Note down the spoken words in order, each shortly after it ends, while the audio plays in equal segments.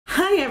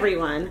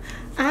everyone,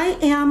 I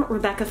am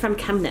Rebecca from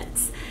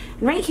ChemKnits.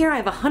 And right here I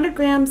have 100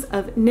 grams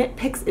of Knit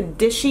Picks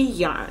Dishy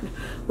yarn,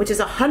 which is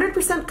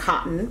 100%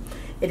 cotton.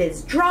 It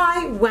is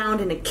dry, wound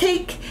in a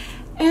cake,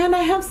 and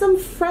I have some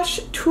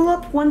fresh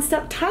Tulip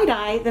one-step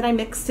tie-dye that I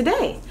mixed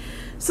today.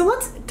 So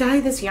let's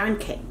dye this yarn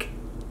cake.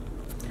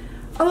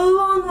 A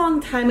long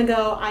time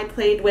ago I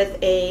played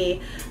with a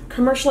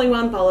commercially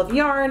wound ball of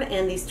yarn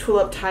and these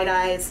Tulip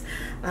tie-dyes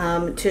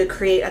to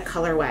create a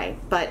colorway,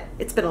 but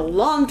it's been a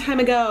long time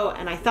ago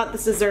and I thought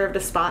this deserved a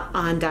spot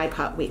on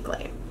Dyepot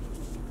Weekly.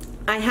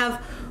 I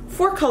have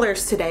 4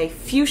 colors today: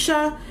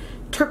 fuchsia,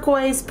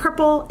 turquoise,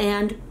 purple,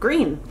 and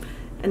green.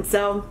 And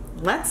so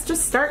let's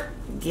just start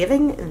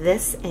giving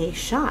this a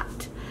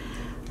shot.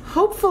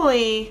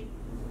 Hopefully,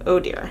 oh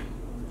dear.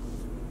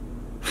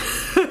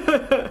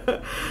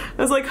 I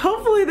was like,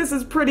 hopefully this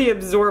is pretty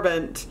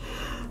absorbent.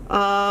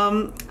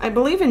 I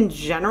believe in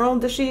general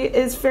Dishy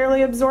is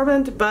fairly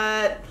absorbent,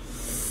 but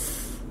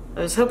I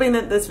was hoping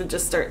that this would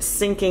just start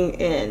sinking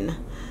in.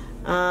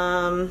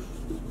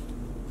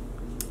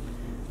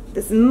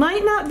 This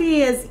might not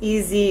be as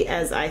easy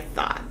as I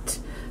thought.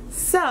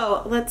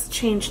 So let's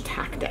change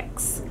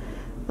tactics.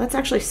 Let's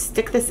actually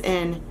stick this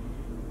in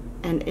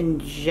and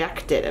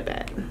inject it a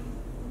bit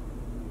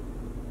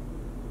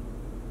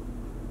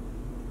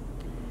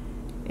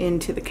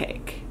into the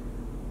cake.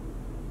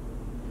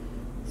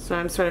 So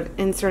I'm sort of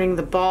inserting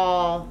the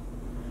ball,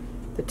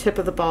 the tip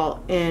of the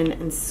ball in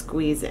and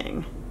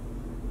squeezing.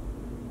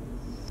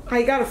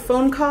 I got a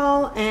phone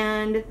call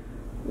and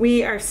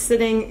we are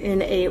sitting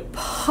in a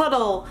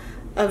puddle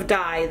of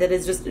dye that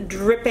is just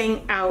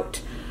dripping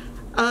out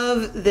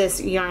of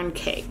this yarn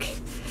cake.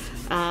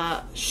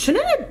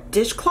 Shouldn't a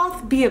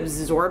dishcloth be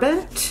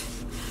absorbent?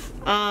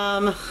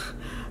 I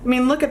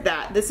mean, look at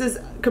that. This is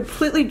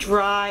completely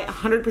dry,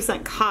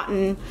 100%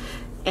 cotton,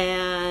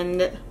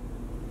 and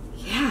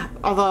yeah,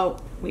 although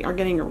we are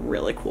getting a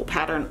really cool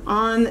pattern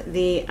on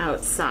the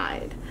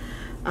outside.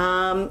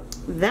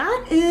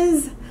 That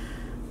is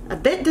a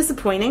bit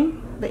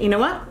disappointing, but you know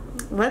what?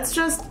 Let's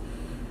just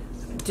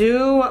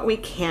do what we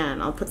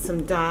can. I'll put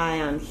some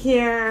dye on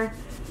here,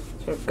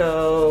 sort of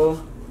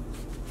go,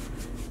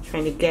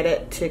 trying to get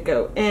it to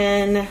go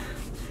in.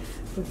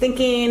 I'm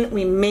thinking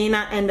we may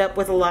not end up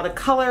with a lot of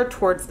color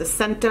towards the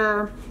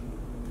center,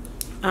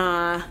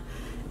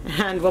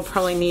 and we'll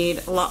probably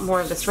need a lot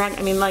more of this red.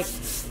 I mean, like,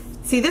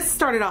 see, this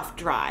started off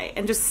dry,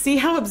 and just see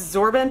how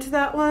absorbent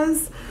that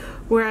was?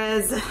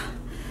 Whereas,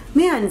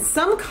 man,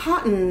 some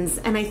cottons,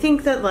 and I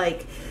think that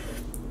like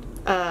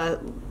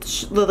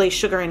Lily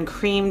Sugar and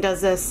Cream does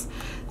this,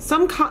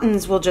 some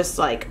cottons will just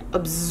like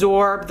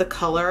absorb the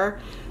color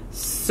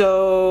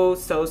so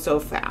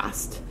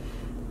fast.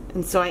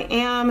 And so I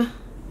am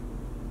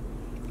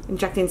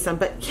injecting some,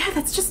 but yeah,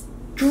 that's just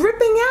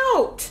dripping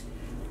out.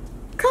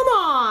 Come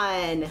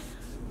on.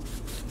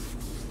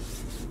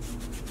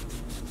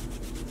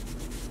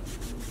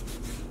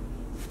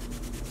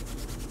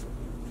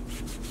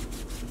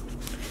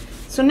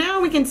 So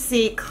now we can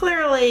see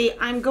clearly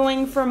I'm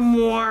going for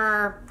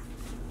more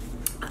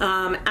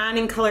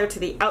adding color to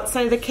the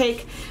outside of the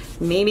cake,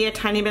 maybe a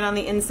tiny bit on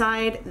the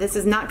inside. This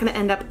is not going to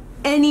end up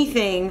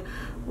anything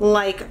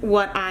like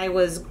what I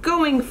was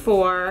going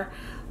for,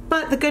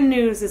 but the good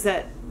news is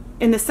that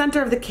in the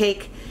center of the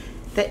cake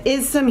there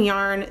is some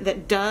yarn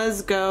that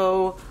does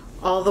go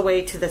all the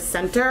way to the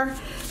center,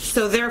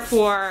 so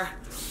therefore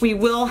we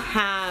will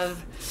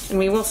have and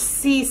we will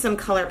see some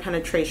color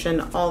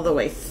penetration all the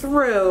way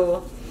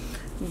through,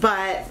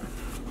 but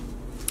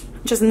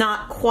just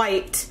not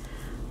quite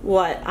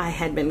what I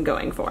had been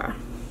going for.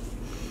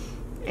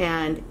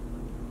 And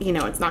you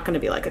know, it's not going to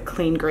be like a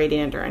clean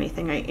gradient or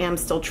anything. I am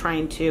still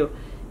trying to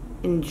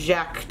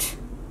inject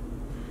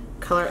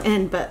color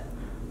in, but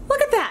look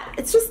at that,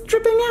 it's just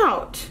dripping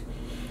out.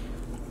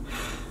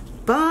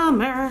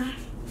 Bummer.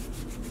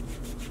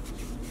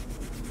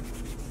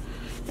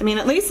 I mean,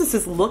 at least this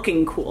is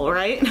looking cool,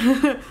 right?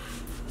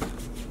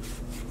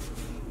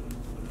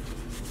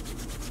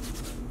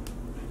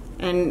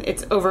 And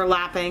it's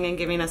overlapping and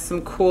giving us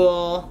some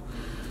cool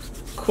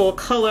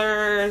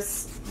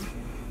colors.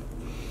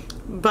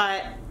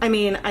 But I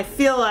mean, I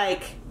feel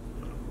like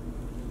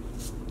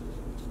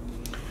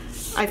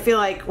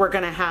we're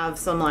gonna have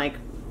some like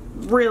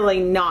really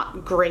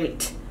not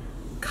great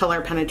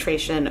color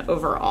penetration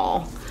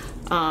overall.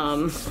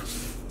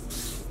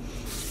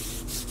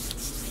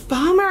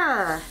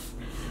 Bummer.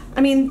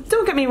 I mean,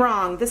 don't get me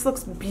wrong, this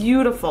looks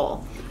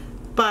beautiful,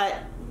 but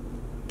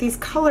these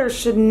colors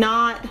should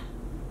not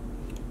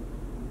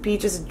be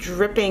just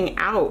dripping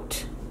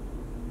out.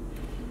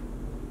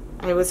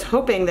 I was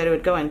hoping that it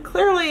would go in.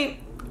 Clearly,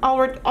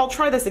 I'll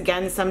try this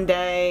again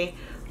someday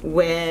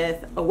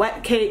with a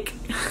wet cake.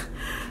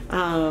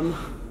 You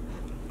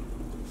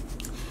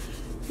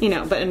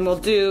know, and we'll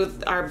do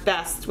our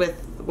best with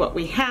what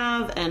we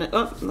have. And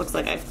oh, looks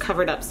like I've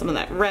covered up some of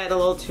that red a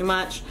little too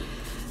much.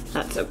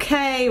 That's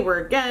okay.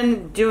 We're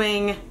again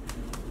doing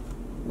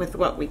with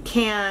what we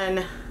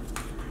can.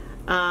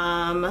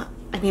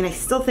 I mean, I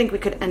still think we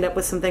could end up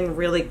with something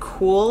really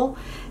cool.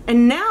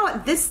 And now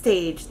at this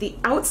stage, the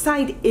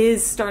outside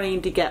is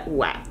starting to get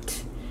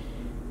wet.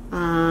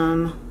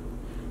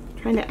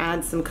 Trying to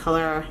add some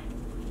color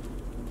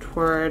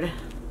toward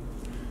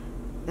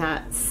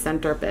that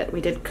center bit.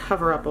 We did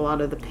cover up a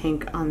lot of the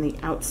pink on the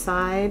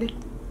outside.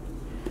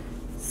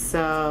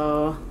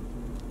 So,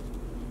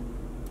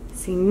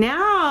 see,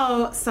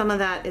 now some of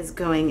that is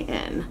going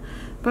in.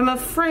 But I'm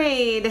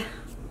afraid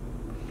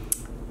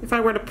if I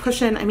were to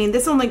push in, I mean,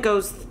 this only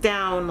goes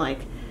down like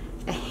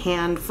a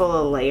handful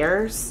of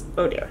layers.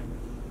 Oh dear.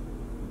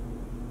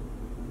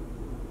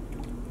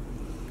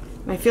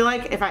 And I feel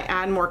like if I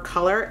add more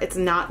color, it's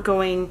not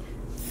going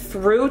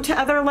through to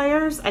other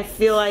layers. I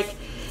feel like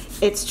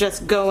it's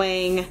just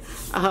going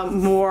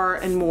more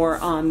and more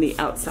on the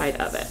outside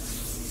of it.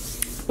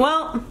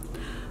 Well,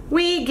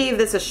 we gave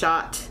this a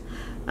shot.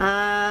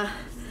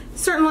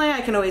 Certainly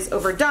I can always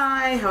over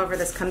dye, however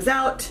this comes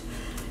out.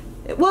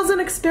 It was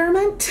an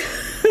experiment.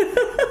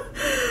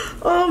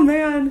 Oh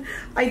man,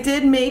 I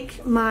did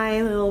make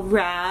my little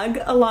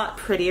rag a lot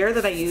prettier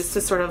that I used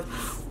to sort of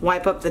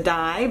wipe up the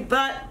dye,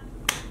 but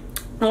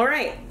all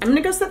right, I'm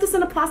gonna go set this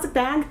in a plastic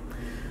bag,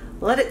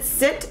 let it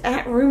sit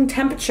at room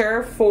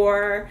temperature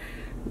for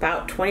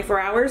about 24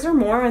 hours or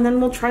more, and then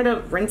we'll try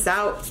to rinse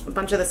out a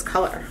bunch of this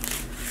color.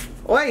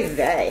 Oy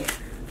vey.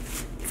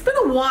 It's been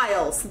a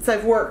while since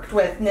I've worked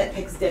with Knit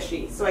Picks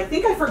Dishy, so I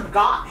think I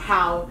forgot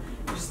how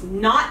just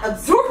not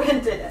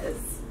absorbent it is.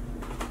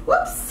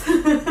 Whoops.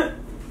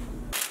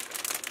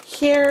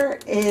 Here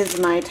is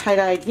my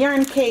tie-dyed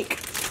yarn cake.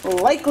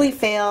 Likely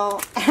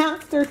fail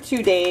after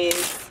 2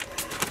 days.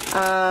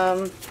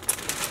 I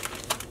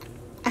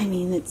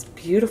mean, it's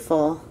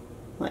beautiful.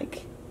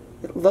 Like,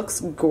 it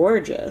looks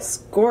gorgeous,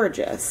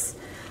 gorgeous.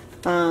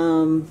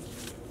 Yeah,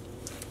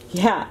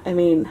 I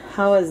mean,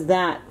 how is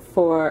that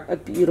for a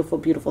beautiful,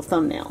 beautiful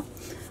thumbnail?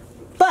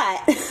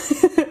 But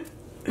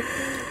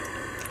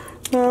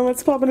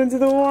let's pop it into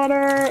the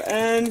water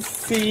and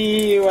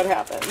see what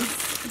happens.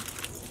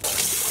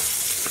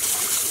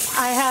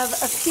 I have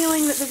a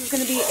feeling that this is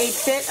going to be a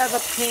bit of a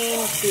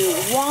pain to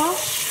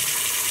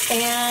wash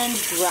and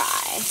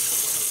dry.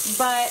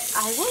 But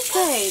I will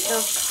say,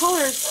 those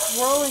colors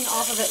swirling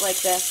off of it like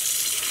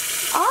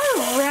this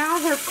are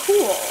rather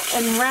cool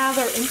and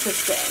rather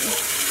interesting.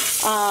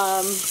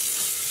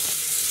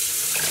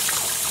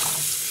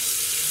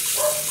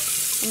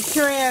 I'm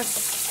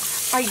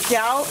curious. I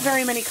doubt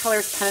very many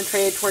colors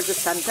penetrated towards the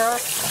center.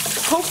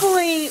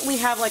 Hopefully we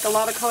have like a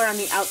lot of color on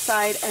the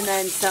outside and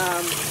then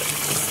some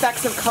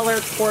specks of color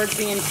towards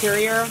the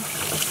interior.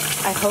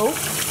 I hope.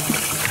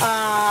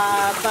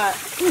 But,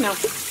 you know,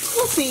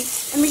 we'll see.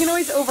 And we can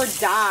always over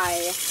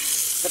dye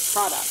the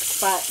product.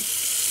 But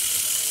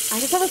I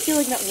just have a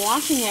feeling that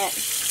washing it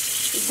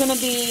is going to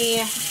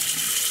be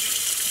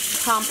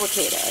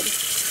complicated.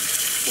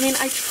 I mean,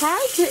 I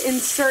tried to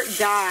insert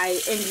dye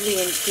into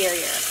the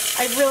interior.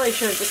 I really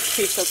should have just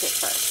pre-soaked it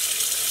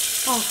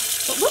first. Oh,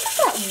 but look at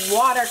that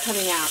water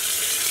coming out.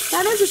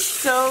 That is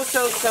just so,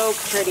 so, so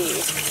pretty.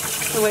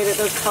 The way that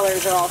those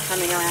colors are all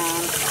coming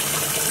around.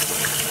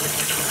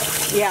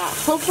 Yeah,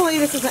 hopefully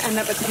this doesn't end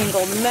up a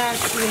tangled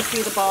mess. You can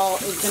see the ball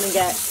is going to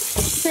get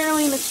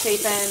fairly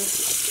misshapen.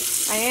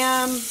 I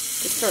am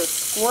just sort of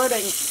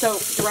squirting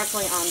soap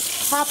directly on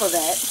top of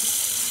it,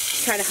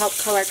 trying to help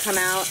color come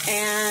out.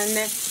 And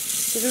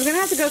this is going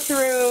to have to go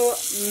through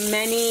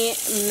many,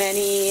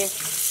 many,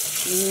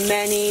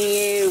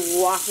 many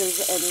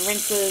washes and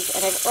rinses.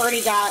 And I've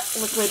already got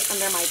liquid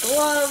under my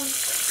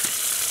gloves.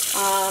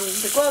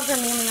 The gloves are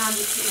mainly on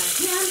to keep my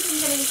hands from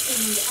getting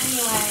stained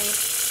anyway.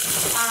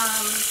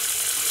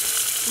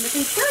 The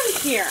concern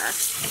here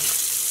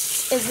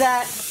is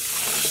that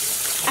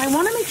I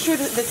want to make sure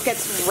that this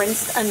gets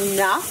rinsed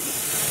enough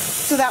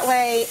so that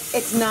way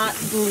it's not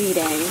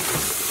bleeding,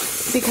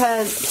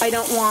 because I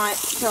don't want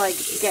to like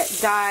get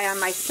dye on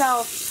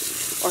myself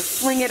or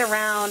fling it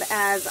around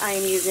as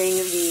I'm using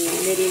the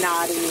niddy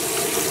noddy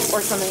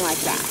or something like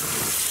that.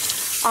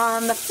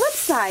 On the flip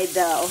side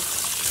though,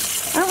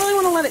 I don't really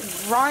want to let it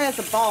dry as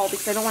a ball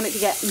because I don't want it to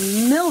get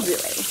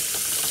mildewy.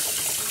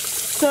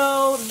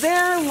 So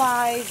there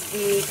lies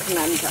the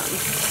conundrum.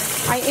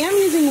 I am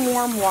using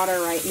warm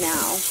water right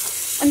now,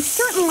 and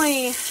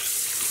certainly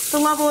the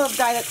level of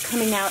dye that's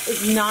coming out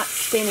is not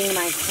staining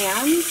my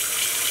hands,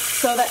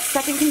 so that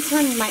second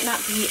concern might not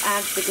be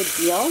as big a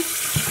deal.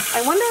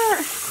 I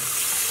wonder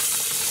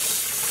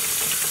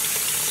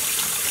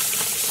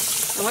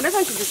if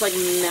I should just like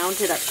mount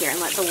it up here and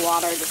let the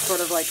water just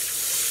sort of like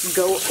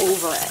go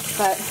over it.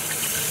 But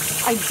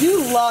I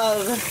do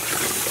love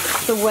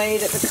the way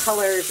that the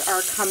colors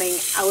are coming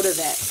out of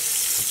it.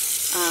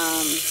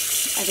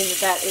 I think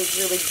that is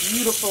really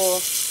beautiful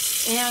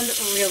and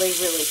really,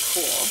 really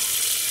cool.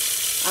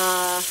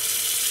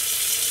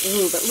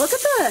 Ooh, but look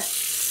at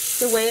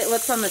the way it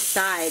looks on the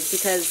sides,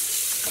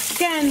 because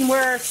again,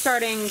 we're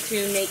starting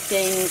to make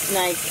things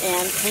nice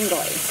and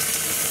tingly.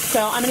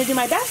 So I'm going to do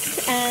my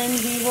best and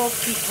we will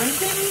keep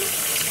rinsing.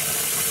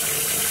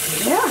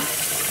 Yeah.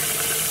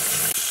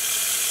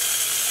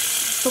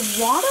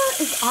 The water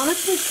is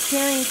honestly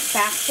curing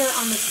faster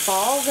on this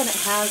ball than it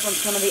has on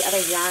some of the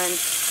other yarn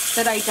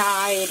that I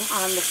dyed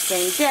on the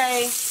same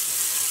day.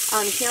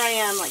 Here I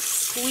am like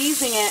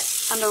squeezing it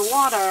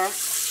underwater,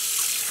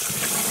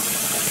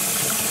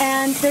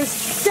 and there's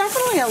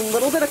definitely a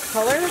little bit of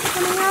color that's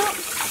coming out,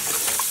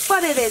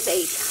 but it is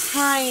a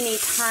tiny,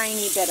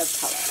 tiny bit of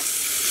color.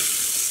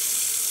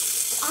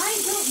 I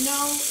don't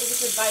know if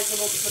it's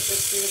advisable to put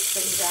this through the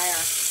spin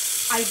dryer.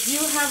 I do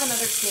have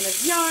another skein of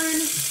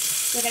yarn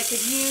that I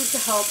could use to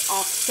help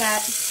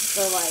offset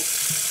the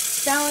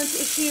balance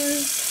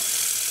issues.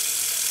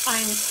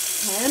 I'm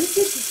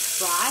tempted to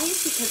try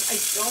because I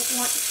don't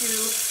want to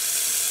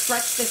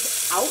stretch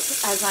this out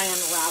as I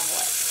unravel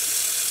it.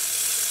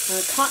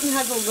 Cotton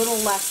has a little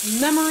less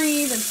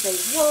memory than, say,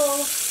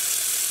 wool.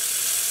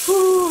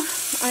 Whew,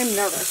 I'm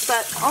nervous,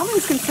 but all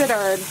things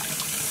considered,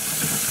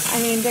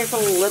 I mean, there's a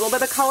little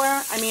bit of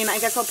color. I mean, I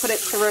guess I'll put it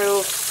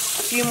through a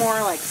few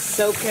more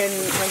soak-in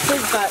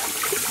rinses, but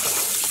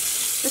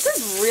this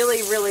is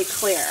really, really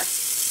clear.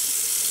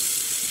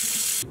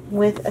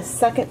 With a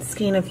second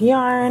skein of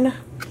yarn,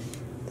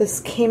 this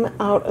came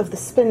out of the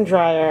spin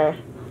dryer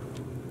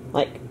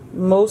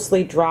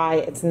mostly dry.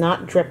 It's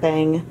not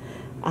dripping.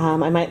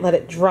 I might let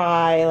it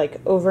dry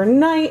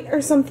overnight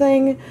or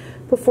something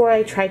before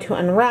I try to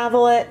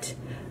unravel it,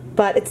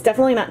 but it's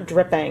definitely not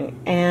dripping,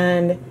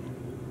 and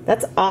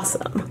that's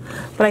awesome.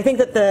 But I think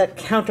that the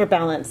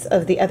counterbalance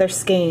of the other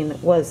skein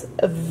was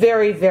a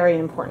very, very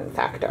important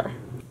factor.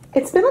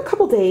 It's been a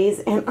couple days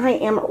and I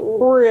am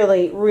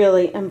really,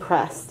 really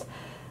impressed.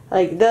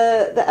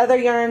 The other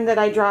yarn that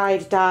I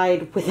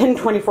dyed within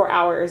 24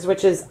 hours,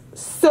 which is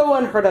so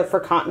unheard of for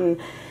cotton.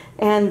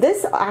 And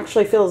this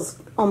actually feels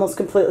almost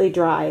completely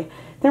dry.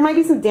 There might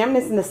be some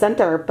dampness in the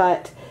center,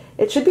 but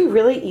it should be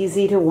really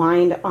easy to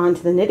wind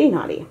onto the niddy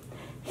noddy.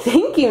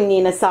 Thank you,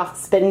 Nina Soft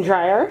Spin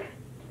Dryer.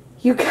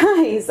 You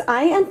guys,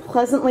 I am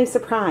pleasantly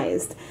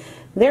surprised.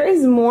 There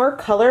is more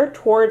color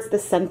towards the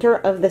center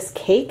of this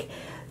cake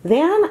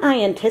than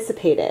I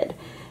anticipated.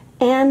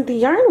 And the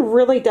yarn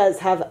really does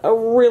have a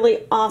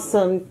really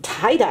awesome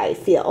tie-dye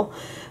feel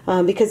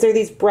because there are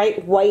these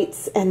bright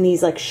whites and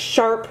these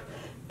sharp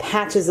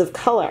patches of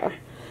color.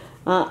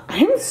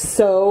 I'm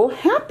so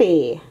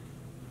happy.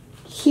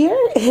 Here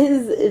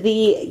is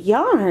the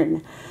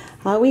yarn.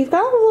 We've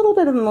got a little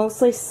bit of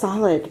mostly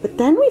solid, but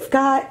then we've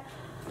got,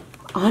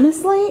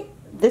 honestly,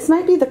 this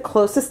might be the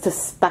closest to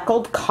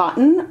speckled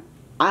cotton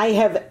I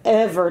have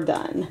ever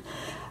done.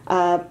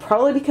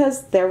 Probably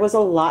because there was a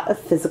lot of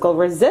physical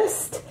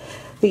resist.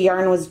 The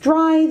yarn was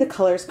dry, the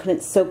colors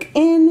couldn't soak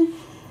in,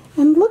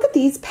 and look at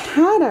these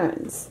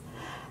patterns.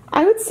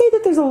 I would say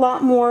that there's a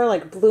lot more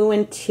blue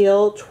and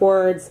teal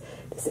towards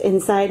this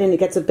inside, and it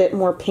gets a bit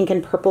more pink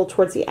and purple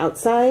towards the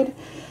outside.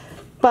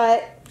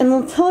 But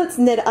until it's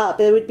knit up,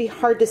 it would be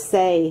hard to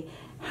say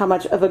how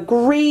much of a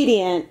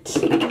gradient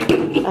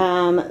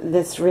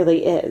this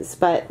really is.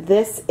 But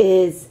this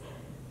is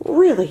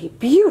really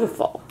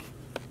beautiful.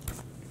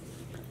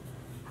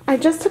 I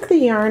just took the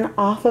yarn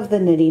off of the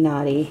niddy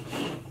noddy,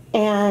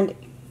 and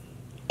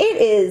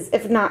it is,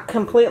 if not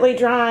completely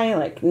dry,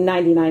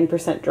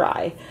 99%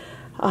 dry.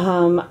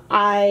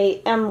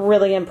 I am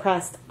really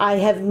impressed. I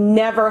have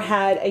never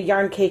had a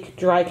yarn cake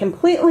dry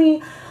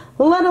completely,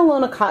 let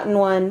alone a cotton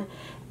one,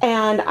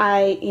 and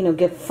I,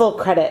 give full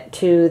credit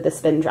to the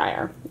spin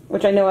dryer,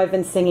 which I know I've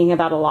been singing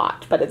about a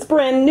lot, but it's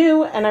brand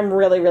new and I'm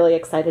really, really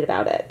excited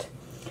about it.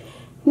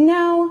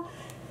 Now,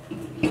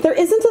 there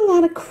isn't a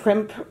lot of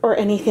crimp or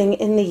anything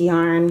in the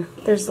yarn.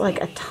 There's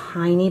a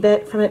tiny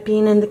bit from it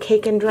being in the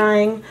cake and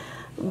drying,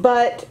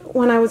 but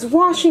when I was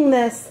washing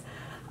this,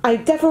 I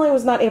definitely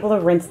was not able to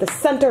rinse the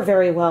center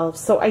very well,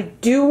 so I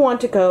do want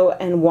to go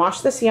and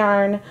wash this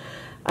yarn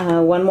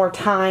one more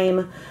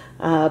time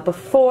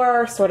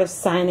before sort of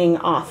signing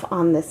off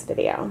on this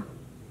video.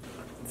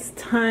 It's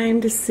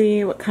time to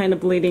see what kind of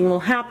bleeding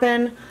will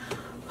happen.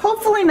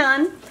 Hopefully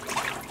none.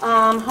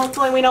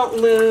 Hopefully we don't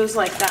lose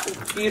that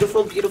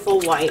beautiful, beautiful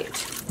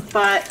white,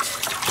 but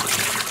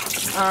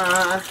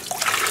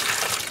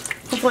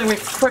hopefully we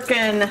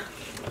frickin'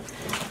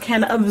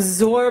 can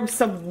absorb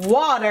some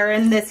water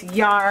in this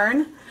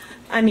yarn.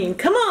 I mean,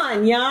 come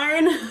on,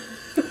 yarn.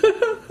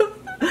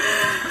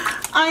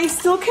 I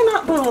still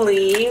cannot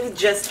believe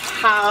just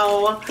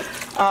how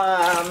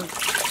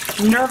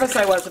nervous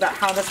I was about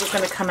how this was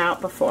going to come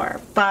out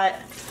before, but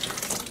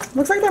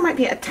looks like there might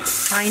be a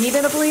tiny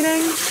bit of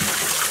bleeding,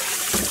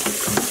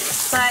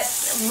 but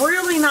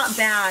really not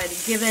bad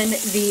given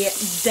the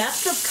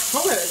depth of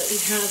color that we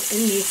have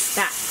in these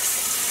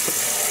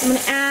stacks. I'm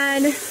going to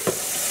add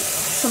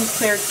some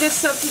clear dish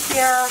soap to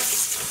here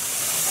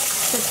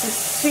just to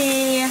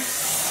see.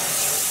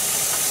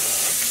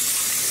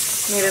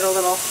 Made it a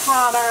little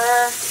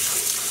hotter.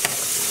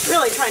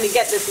 Really trying to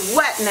get this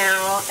wet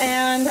now.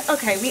 And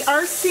okay, we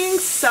are seeing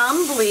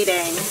some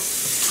bleeding,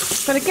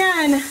 but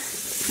again,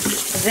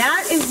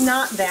 that is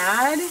not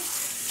bad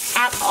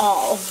at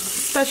all,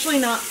 especially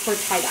not for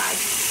tie-dye.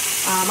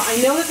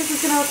 I know that this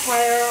is going to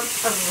require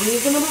a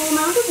reasonable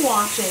amount of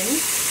washing,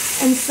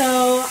 and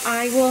so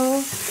I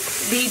will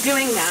be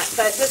doing that,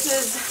 but this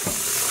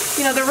is,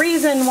 you know, the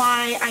reason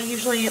why I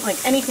usually, like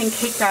anything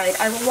cake dyed,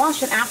 I will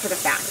wash it after the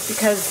fact,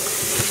 because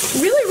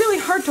it's really, really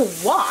hard to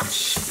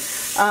wash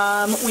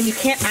when you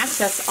can't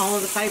access all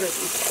of the fibers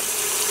these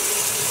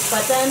days.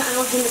 But then I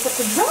will hang this up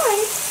to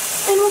dry,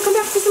 and we'll come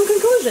back to some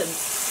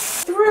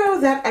conclusions. Through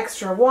that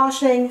extra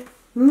washing,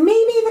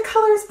 maybe the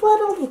color's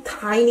bled a little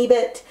tiny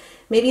bit.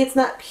 Maybe it's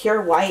not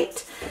pure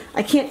white.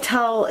 I can't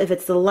tell if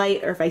it's the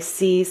light or if I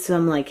see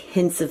some like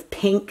hints of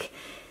pink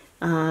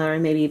or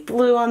maybe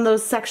blue on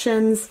those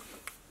sections.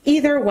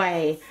 Either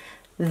way,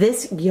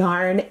 this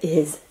yarn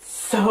is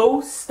so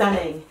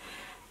stunning.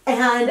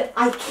 And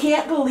I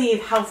can't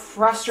believe how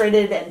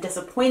frustrated and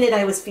disappointed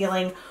I was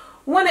feeling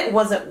when it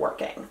wasn't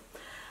working.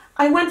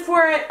 I went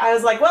for it. I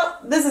was like, well,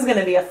 this is going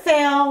to be a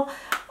fail,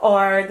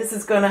 or this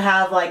is going to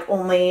have like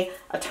only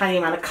a tiny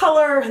amount of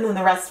color and then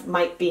the rest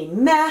might be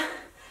meh.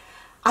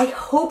 I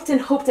hoped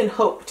and hoped and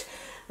hoped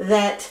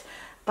that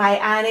by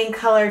adding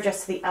color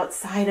just to the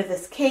outside of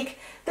this cake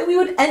that we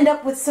would end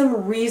up with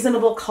some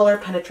reasonable color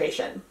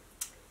penetration.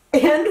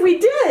 And we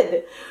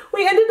did!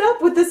 We ended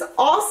up with this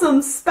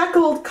awesome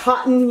speckled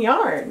cotton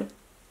yarn.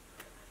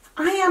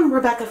 I am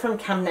Rebecca from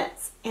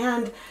ChemKnits,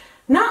 and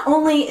not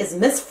only is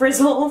Miss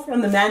Frizzle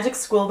from the Magic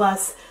School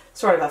Bus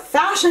sort of a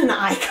fashion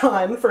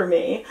icon for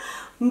me,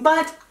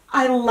 but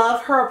I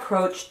love her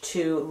approach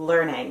to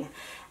learning.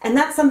 And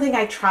that's something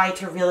I try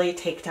to really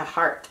take to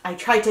heart. I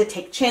try to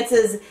take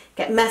chances,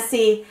 get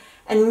messy,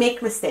 and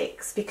make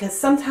mistakes, because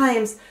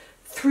sometimes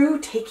through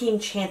taking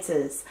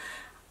chances,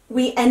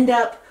 we end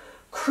up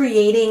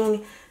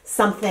creating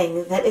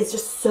something that is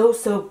just so,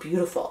 so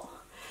beautiful.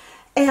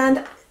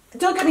 And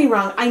don't get me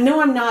wrong, I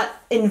know I'm not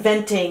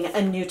inventing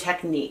a new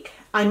technique.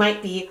 I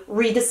might be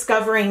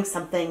rediscovering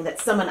something that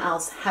someone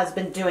else has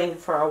been doing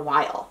for a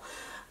while.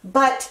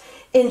 But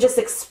in just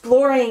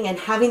exploring and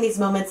having these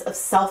moments of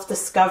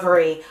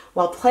self-discovery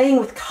while playing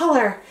with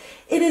color,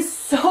 it is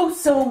so,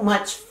 so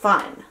much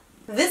fun.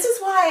 This is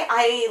why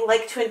I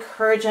like to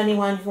encourage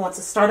anyone who wants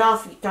to start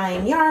off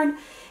dyeing yarn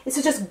is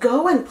to just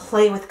go and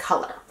play with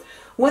color.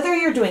 Whether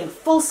you're doing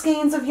full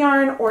skeins of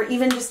yarn or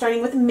even just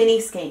starting with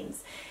mini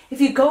skeins, if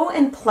you go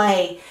and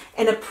play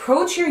and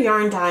approach your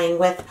yarn dyeing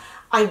with,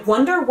 I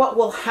wonder what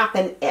will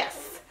happen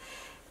if,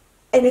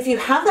 and if you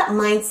have that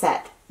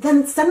mindset,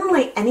 then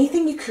suddenly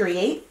anything you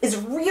create is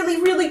really,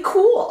 really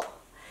cool.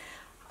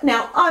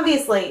 Now,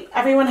 obviously,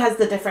 everyone has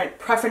the different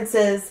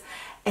preferences,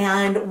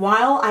 and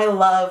while I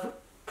love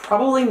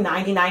probably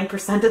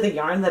 99% of the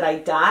yarn that I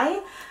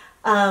dye,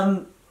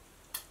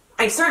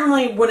 I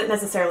certainly wouldn't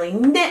necessarily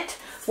knit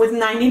with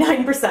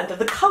 99% of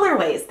the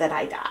colorways that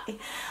I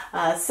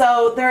dye.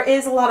 So there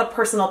is a lot of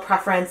personal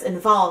preference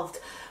involved,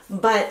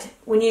 but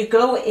when you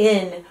go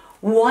in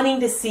wanting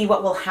to see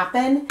what will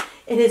happen,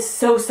 it is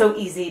so, so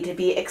easy to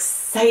be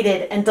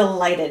excited and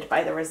delighted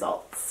by the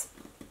results.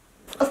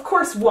 Of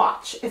course,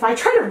 watch. If I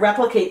try to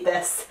replicate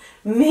this,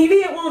 maybe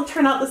it won't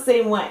turn out the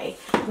same way.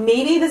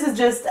 Maybe this is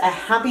just a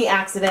happy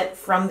accident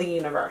from the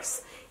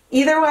universe.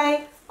 Either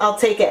way, I'll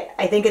take it.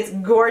 I think it's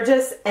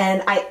gorgeous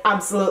and I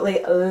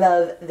absolutely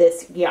love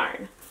this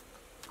yarn.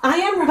 I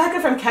am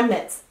Rebecca from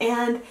ChemKnits,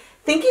 and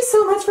thank you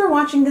so much for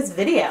watching this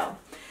video.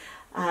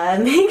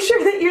 Make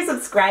sure that you're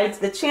subscribed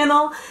to the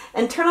channel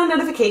and turn on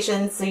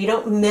notifications so you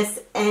don't miss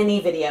any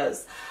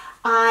videos.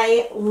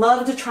 I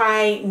love to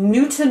try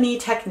new to me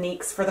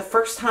techniques for the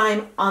first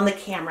time on the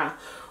camera,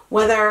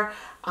 whether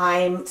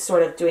I'm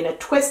sort of doing a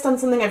twist on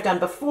something I've done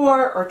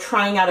before or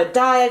trying out a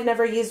dye I've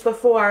never used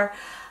before.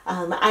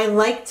 I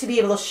like to be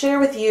able to share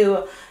with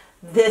you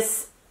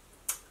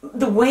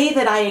the way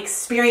that I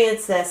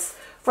experience this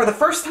for the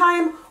first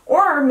time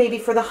or maybe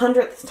for the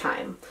 100th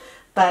time.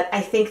 But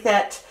I think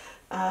that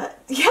yeah,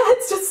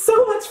 it's just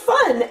so much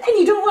fun and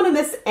you don't want to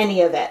miss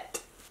any of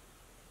it.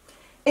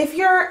 If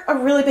you're a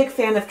really big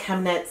fan of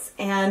ChemKnits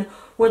and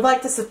would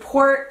like to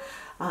support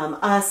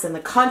us and the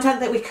content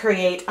that we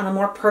create on a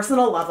more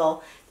personal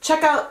level,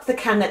 check out the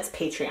ChemKnits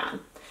Patreon.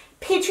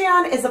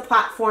 Patreon is a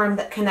platform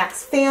that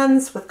connects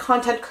fans with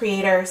content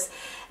creators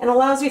and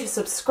allows you to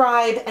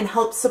subscribe and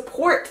help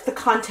support the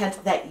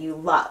content that you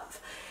love.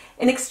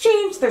 In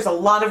exchange, there's a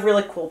lot of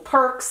really cool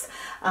perks.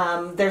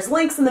 There's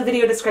links in the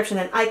video description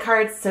and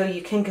iCards, so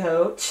you can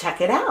go check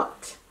it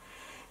out.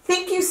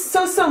 Thank you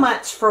so, so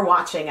much for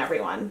watching,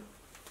 everyone.